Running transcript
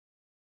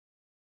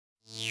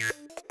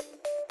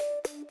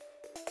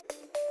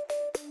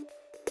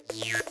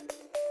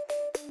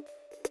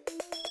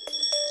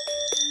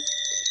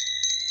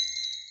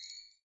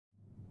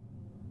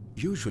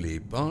Usually,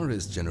 power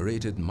is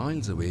generated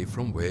miles away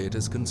from where it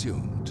is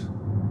consumed.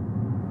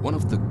 One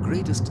of the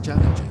greatest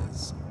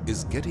challenges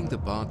is getting the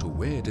power to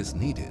where it is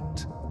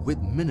needed with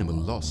minimal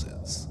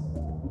losses.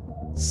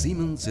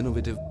 Siemens'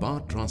 innovative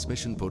power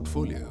transmission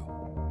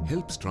portfolio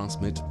helps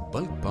transmit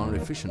bulk power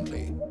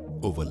efficiently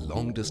over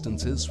long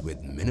distances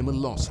with minimal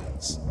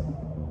losses,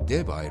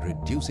 thereby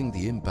reducing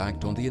the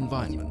impact on the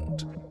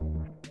environment.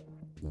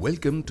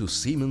 Welcome to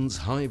Siemens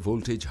High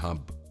Voltage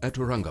Hub at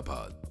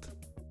Aurangabad.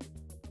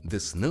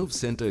 This nerve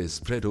center is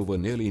spread over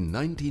nearly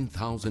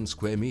 19,000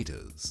 square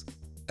meters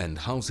and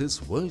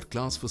houses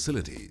world-class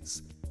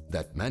facilities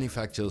that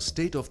manufacture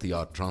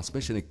state-of-the-art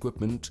transmission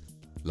equipment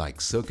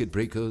like circuit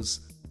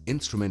breakers,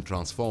 instrument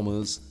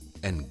transformers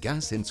and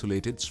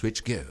gas-insulated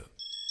switchgear.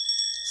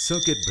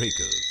 Circuit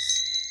breakers.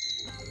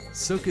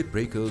 Circuit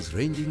breakers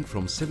ranging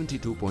from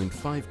 72.5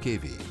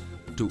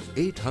 kV to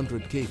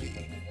 800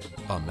 kV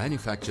are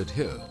manufactured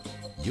here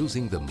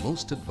using the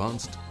most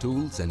advanced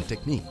tools and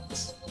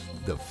techniques.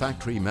 The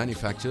factory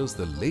manufactures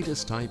the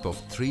latest type of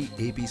 3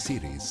 AB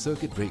series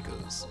circuit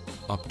breakers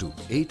up to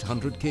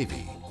 800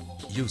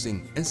 kV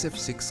using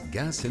SF6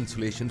 gas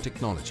insulation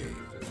technology.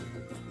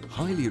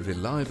 Highly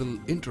reliable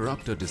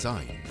interrupter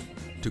design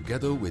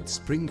together with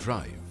spring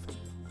drive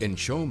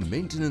ensure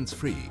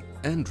maintenance-free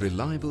and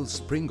reliable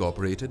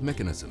spring-operated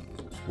mechanism,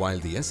 while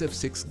the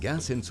SF6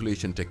 gas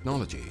insulation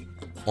technology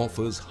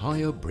offers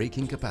higher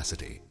braking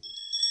capacity.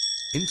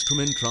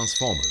 Instrument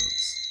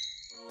transformers.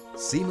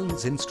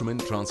 Siemens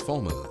instrument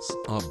transformers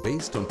are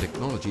based on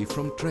technology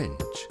from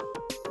Trench,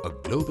 a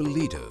global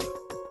leader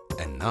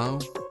and now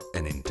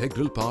an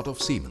integral part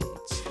of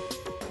Siemens.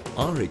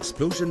 Our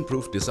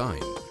explosion-proof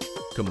design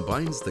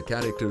combines the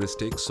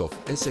characteristics of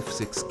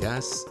SF6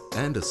 gas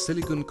and a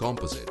silicon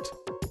composite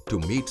to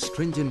meet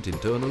stringent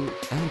internal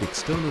and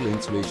external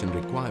insulation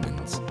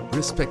requirements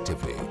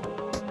respectively.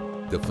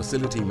 The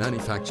facility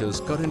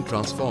manufactures current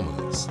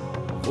transformers,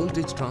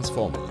 voltage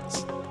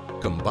transformers,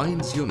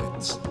 combines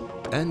units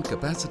and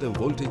capacitor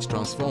voltage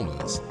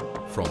transformers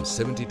from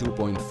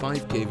 72.5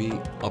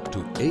 kV up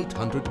to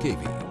 800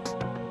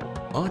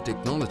 kV. Our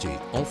technology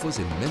offers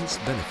immense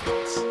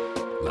benefits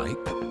like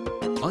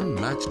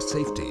unmatched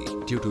safety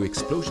due to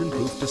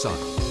explosion-proof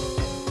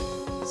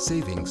design,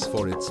 savings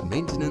for its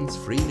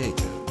maintenance-free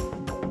nature,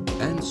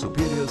 and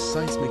superior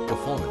seismic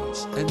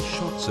performance and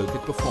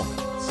short-circuit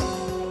performance.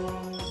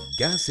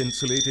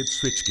 Gas-insulated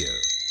switchgear.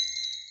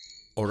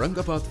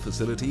 Aurangabad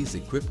facility is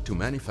equipped to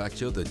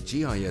manufacture the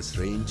GIS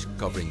range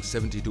covering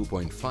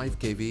 72.5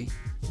 kV,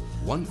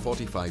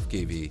 145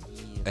 kV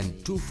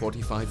and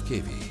 245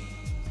 kV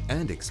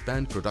and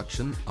expand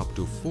production up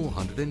to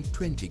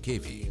 420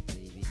 kV.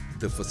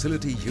 The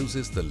facility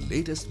uses the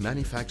latest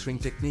manufacturing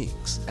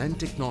techniques and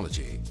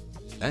technology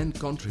and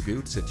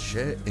contributes its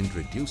share in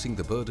reducing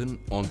the burden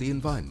on the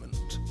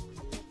environment.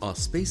 Our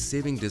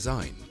space-saving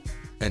design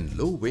and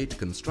low-weight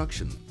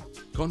construction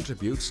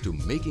contributes to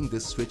making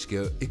this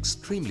switchgear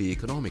extremely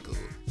economical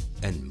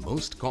and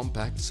most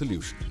compact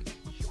solution.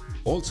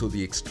 Also,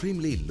 the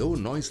extremely low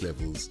noise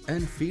levels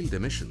and field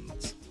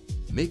emissions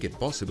make it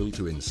possible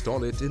to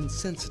install it in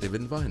sensitive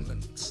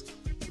environments,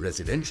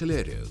 residential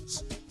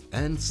areas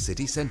and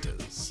city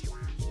centers.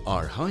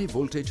 Our high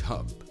voltage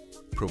hub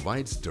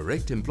provides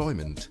direct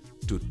employment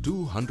to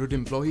 200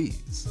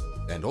 employees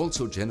and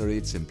also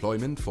generates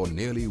employment for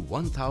nearly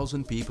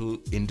 1,000 people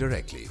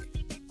indirectly.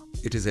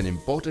 It is an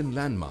important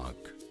landmark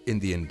in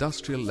the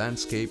industrial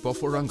landscape of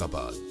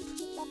Aurangabad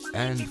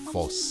and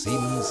for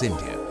Siemens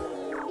India.